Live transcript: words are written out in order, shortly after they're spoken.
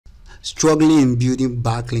Struggling in building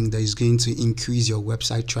backlink that is going to increase your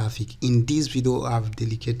website traffic. In this video, I've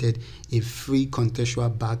dedicated a free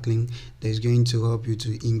contextual backlink that is going to help you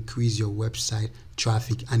to increase your website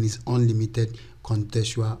traffic, and it's unlimited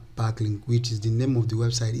contextual backlink, which is the name of the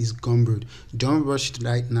website is Gumroad. Don't rush it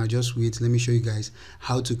right now, just wait. Let me show you guys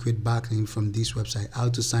how to create backlink from this website, how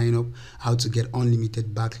to sign up, how to get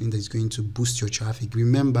unlimited backlink that is going to boost your traffic.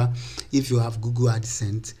 Remember, if you have Google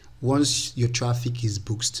AdSense, once your traffic is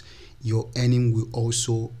boosted, your earning will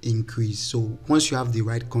also increase. So once you have the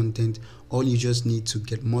right content, all you just need to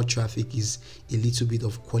get more traffic is a little bit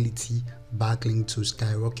of quality backlink to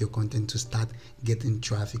skyrocket your content to start getting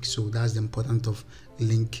traffic. So that's the importance of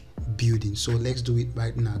link building. So let's do it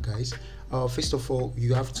right now, guys. First of all,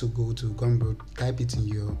 you have to go to Gumroad, type it in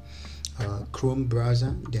your Chrome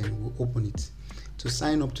browser, then we'll open it. To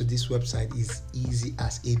sign up to this website is easy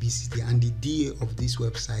as ABCD, and the DA of this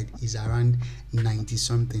website is around 90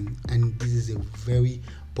 something, and this is a very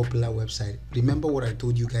popular website. Remember what I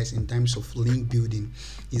told you guys in terms of link building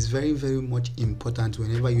is very much important.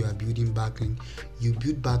 Whenever you are building backlink, you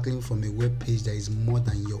build backlink from a web page that is more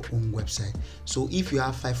than your own website. So if you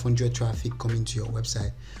have 500 traffic coming to your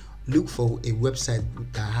website, look for a website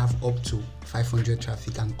that have up to 500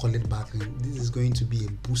 traffic and call it backlink. This is going to be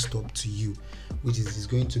a boost up to you, which is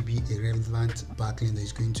going to be a relevant backlink that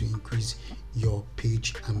is going to increase your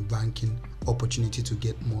page and ranking opportunity to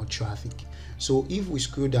get more traffic. So if we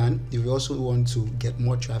scroll down, if you also want to get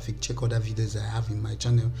more traffic, check other videos I have in my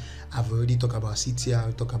channel. I've already talked about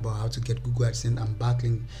CTR, talk about how to get Google AdSense and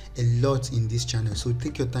backlink a lot in this channel. So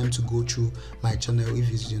take your time to go through my channel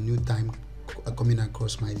if it's your new time coming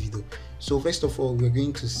across my video. So first of all, we're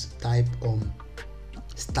going to type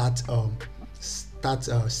start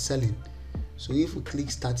selling. So if we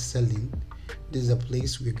click start selling, this is a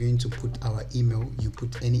place we're going to put our email. You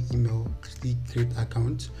put any email, click create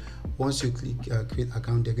account. Once you click create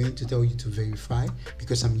account, they're going to tell you to verify.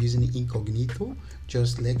 Because I'm using incognito,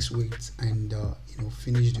 just let's wait and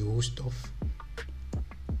finish the whole stuff.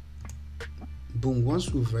 Boom.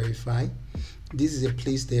 Once we verify, this is a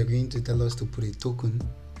place they're going to tell us to put a token.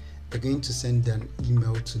 They're going to send an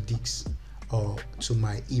email to Dix or to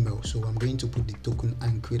my email. So I'm going to put the token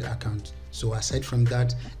and create an account. So aside from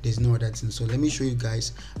that, there's no other thing. So let me show you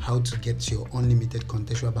guys how to get your unlimited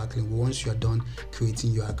contextual backlink once you're done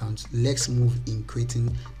creating your account. Let's move in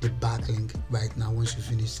creating the backlink right now once you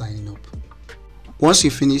finish signing up. Once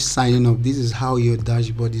you finish signing up, this is how your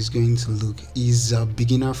dashboard is going to look. It's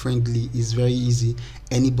beginner friendly, it's very easy,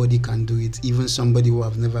 anybody can do it. Even somebody who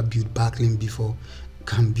have never built backlink before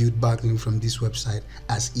can build backlink from this website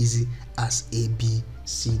as easy as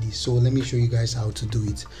ABCD. So let me show you guys how to do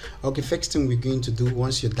it. Okay, first thing we're going to do,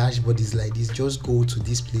 once your dashboard is like this, just go to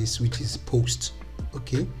this place which is post.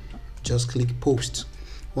 Okay, just click post.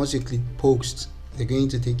 Once you click post, they're going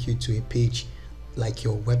to take you to a page like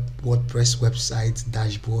your WordPress website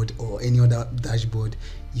dashboard or any other dashboard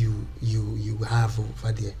you have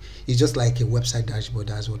over there. It's just like a website dashboard.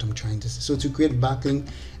 That's what I'm trying to say. So to create backlink,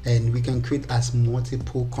 and we can create as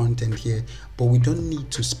multiple content here, but we don't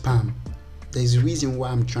need to spam. There's a reason why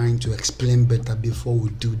I'm trying to explain better before we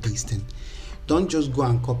do this thing. Don't just go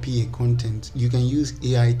and copy a content. You can use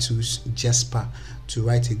AI tools, Jasper, to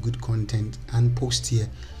write a good content and post here.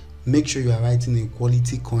 Make sure you are writing a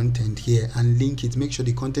quality content here and link it. Make sure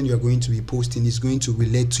the content you are going to be posting is going to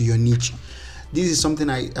relate to your niche. This is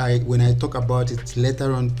something I when I talk about it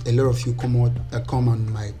later on, a lot of you come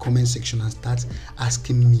on my comment section and start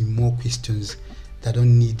asking me more questions that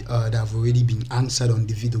don't need that have already been answered on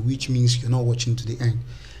the video, which means you're not watching to the end.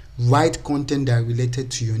 Write content that are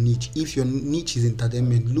related to your niche. If your niche is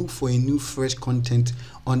entertainment, look for a new fresh content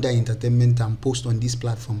under entertainment and post on this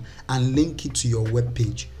platform and link it to your web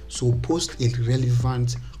page. So post a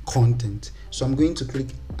relevant content. So I'm going to click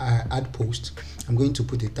add post. I'm going to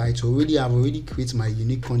put a title. I've already created my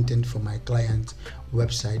unique content for my client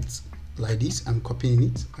websites like this. I'm copying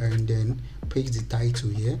it and then paste the title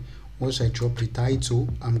here. Once I drop the title,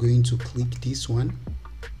 I'm going to click this one,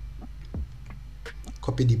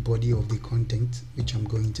 copy the body of the content, which I'm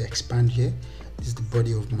going to expand here. This is the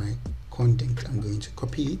body of my content. I'm going to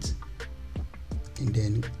copy it and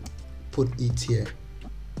then put it here.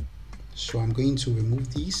 So I'm going to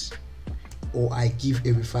remove this, or I give a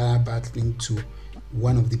referral backlink to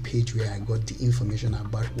one of the page where I got the information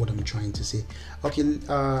about what I'm trying to say. Okay,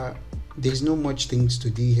 there's no much things to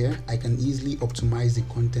do here. I can easily optimize the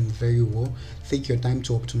content very well. Take your time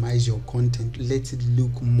to optimize your content, let it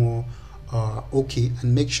look more okay,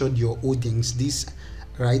 and make sure your audience, this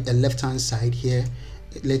right, the left hand side here,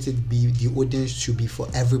 let it be, the audience should be for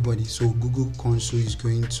everybody. So Google Console is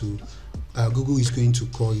going to Google is going to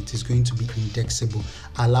call it is going to be indexable.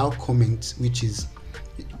 Allow comments, which is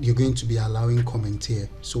you're going to be allowing comment here.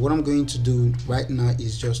 So what I'm going to do right now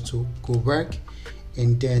is just to go back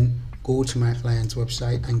and then go to my client's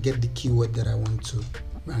website and get the keyword that I want to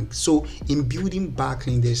rank. So in building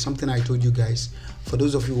backlink, there's something I told you guys. For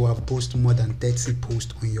those of you who have posted more than 30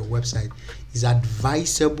 posts on your website, it's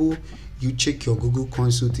advisable you check your Google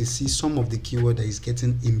console to see some of the keyword that is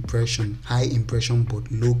getting high impression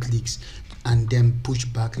but low clicks, and then push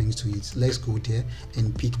backlinks to it. Let's go there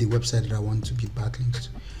and pick the website that I want to be backlinks to.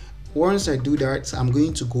 Once I do that, I'm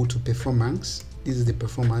going to go to performance. This is the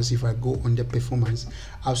performance. If I go under performance,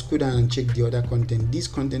 I'll scroll down and check the other content. This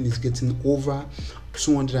content is getting over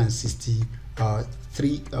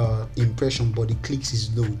 263 impression, but the clicks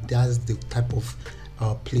is low. That's the type of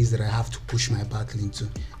place that I have to push my backlink to.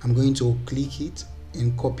 I'm going to click it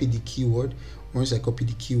and copy the keyword. Once I copy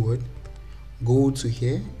the keyword, go to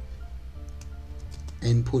here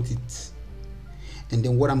and put it. And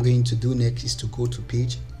then what I'm going to do next is to go to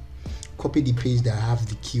page, copy the page that I have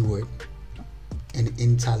the keyword, and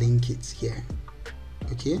interlink it here.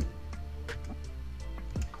 Okay,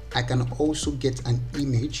 I can also get an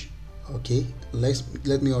image. Okay,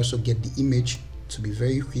 let me also get the image to be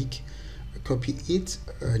very quick. Copy it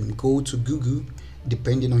and go to Google.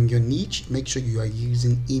 Depending on your niche, make sure you are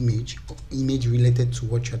using image related to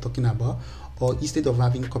what you're talking about, or instead of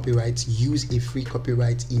having copyright, use a free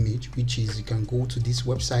copyright image, which is you can go to this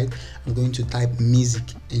website. I'm going to type music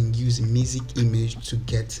and use music image to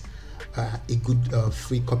get a good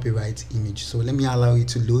free copyright image. So let me allow it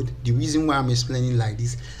to load. The reason why I'm explaining like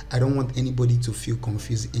this, I don't want anybody to feel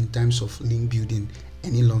confused in terms of link building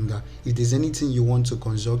any longer. If there's anything you want to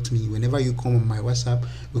consult me, whenever you come on my WhatsApp,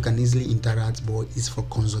 we can easily interact, but it's for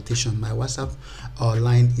consultation. My WhatsApp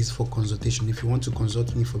line is for consultation. If you want to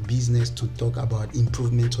consult me for business, to talk about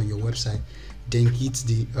improvement on your website, then hit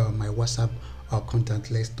the my WhatsApp contact.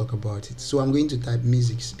 Let's talk about it. So I'm going to type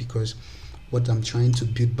music because what I'm trying to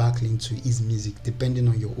build backlink to is music, depending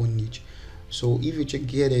on your own niche. So if you check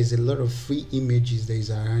here, there's a lot of free images that is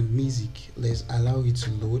around music. Let's allow it to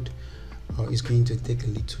load. It's going to take a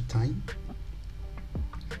little time.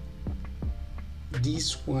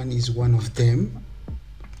 This one is one of them.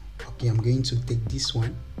 Okay, I'm going to take this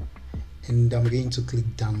one and I'm going to click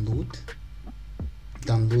download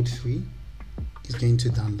free. It's going to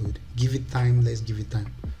download. Give it time. Let's give it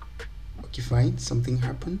time. Okay, fine. Something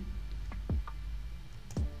happened.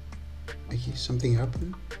 Okay, something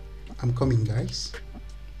happened. I'm coming, guys.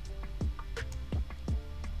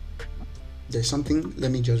 There's something.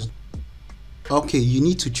 Let me just. Okay, you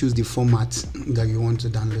need to choose the format that you want to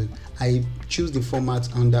download. I choose the format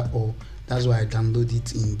under all. That's why I download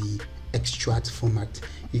it in the extract format.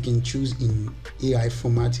 You can choose in AI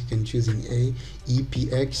format. You can choose in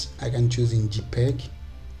EPX. I can choose in JPEG.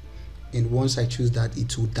 And once I choose that,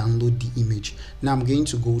 it will download the image. Now I'm going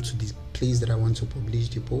to go to the place that I want to publish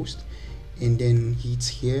the post, and then hit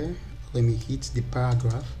here. Let me hit the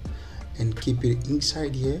paragraph and keep it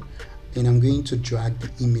inside here, and I'm going to drag the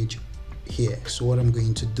image here. So what I'm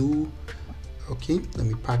going to do, okay, let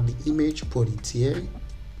me pack the image, put it here,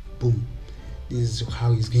 boom. This is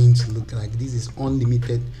how it's going to look like. This is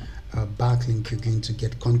unlimited backlink you're going to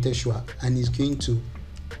get, contextual, and it's going to,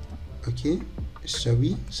 okay,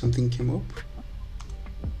 sorry, something came up.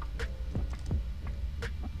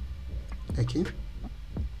 Okay,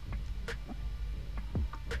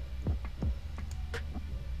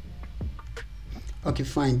 okay,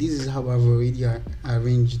 fine. This is how I've already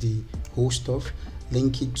arranged the whole stuff.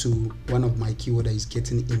 Link it to one of my keyword that is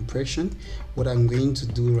getting impression. What I'm going to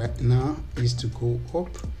do right now is to go up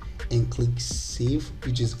and click save,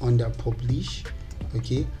 which is under publish.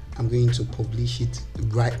 Okay, I'm going to publish it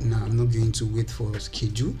right now. I'm not going to wait for a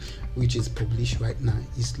schedule, which is published right now.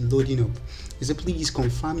 It's loading up. It says please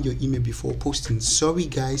confirm your email before posting. Sorry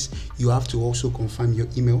guys, you have to also confirm your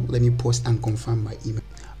email. Let me post and confirm my email.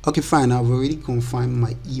 Okay, fine. I've already confirmed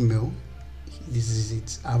my email. This is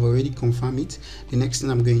it. I've already confirmed it. The next thing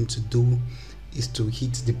I'm going to do is to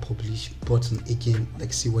hit the publish button again.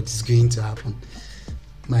 Let's see what is going to happen.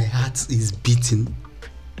 My heart is beating.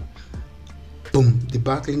 Boom, the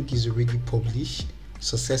backlink is already published,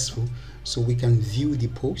 successful. So we can view the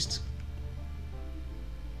post.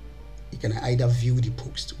 You can either view the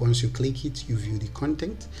post. Once you click it, you view the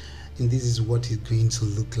content, and this is what it's going to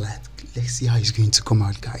look like. Let's see how it's going to come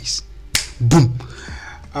out, guys. Boom.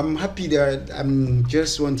 I'm happy that I'm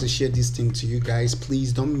just want to share this thing to you guys.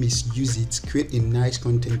 Please don't misuse it. Create a nice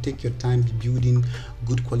content. Take your time building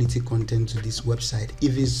good quality content to this website.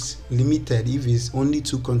 If it's limited, if it's only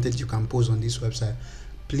 2 content you can post on this website,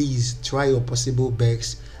 please try your possible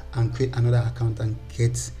best and create another account and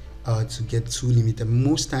get to get 2 limited.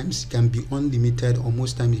 Most times it can be unlimited, or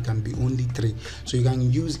most times it can be only 3. So you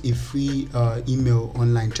can use a free email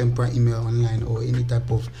online, temporary email online, or any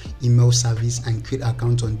type of email service and create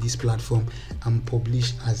account on this platform and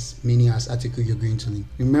publish as many as article you're going to link.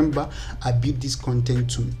 Remember, I built this content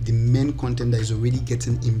to the main content that is already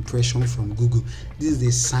getting impression from Google. This is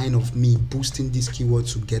a sign of me boosting this keyword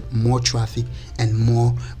to get more traffic and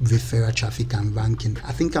more referral traffic and ranking.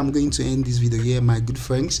 I think I'm going to end this video here, my good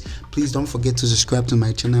friends. Please don't forget to subscribe to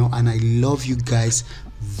my channel, and I love you guys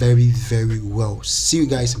very, very well. See you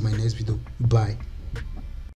guys in my next video. Bye.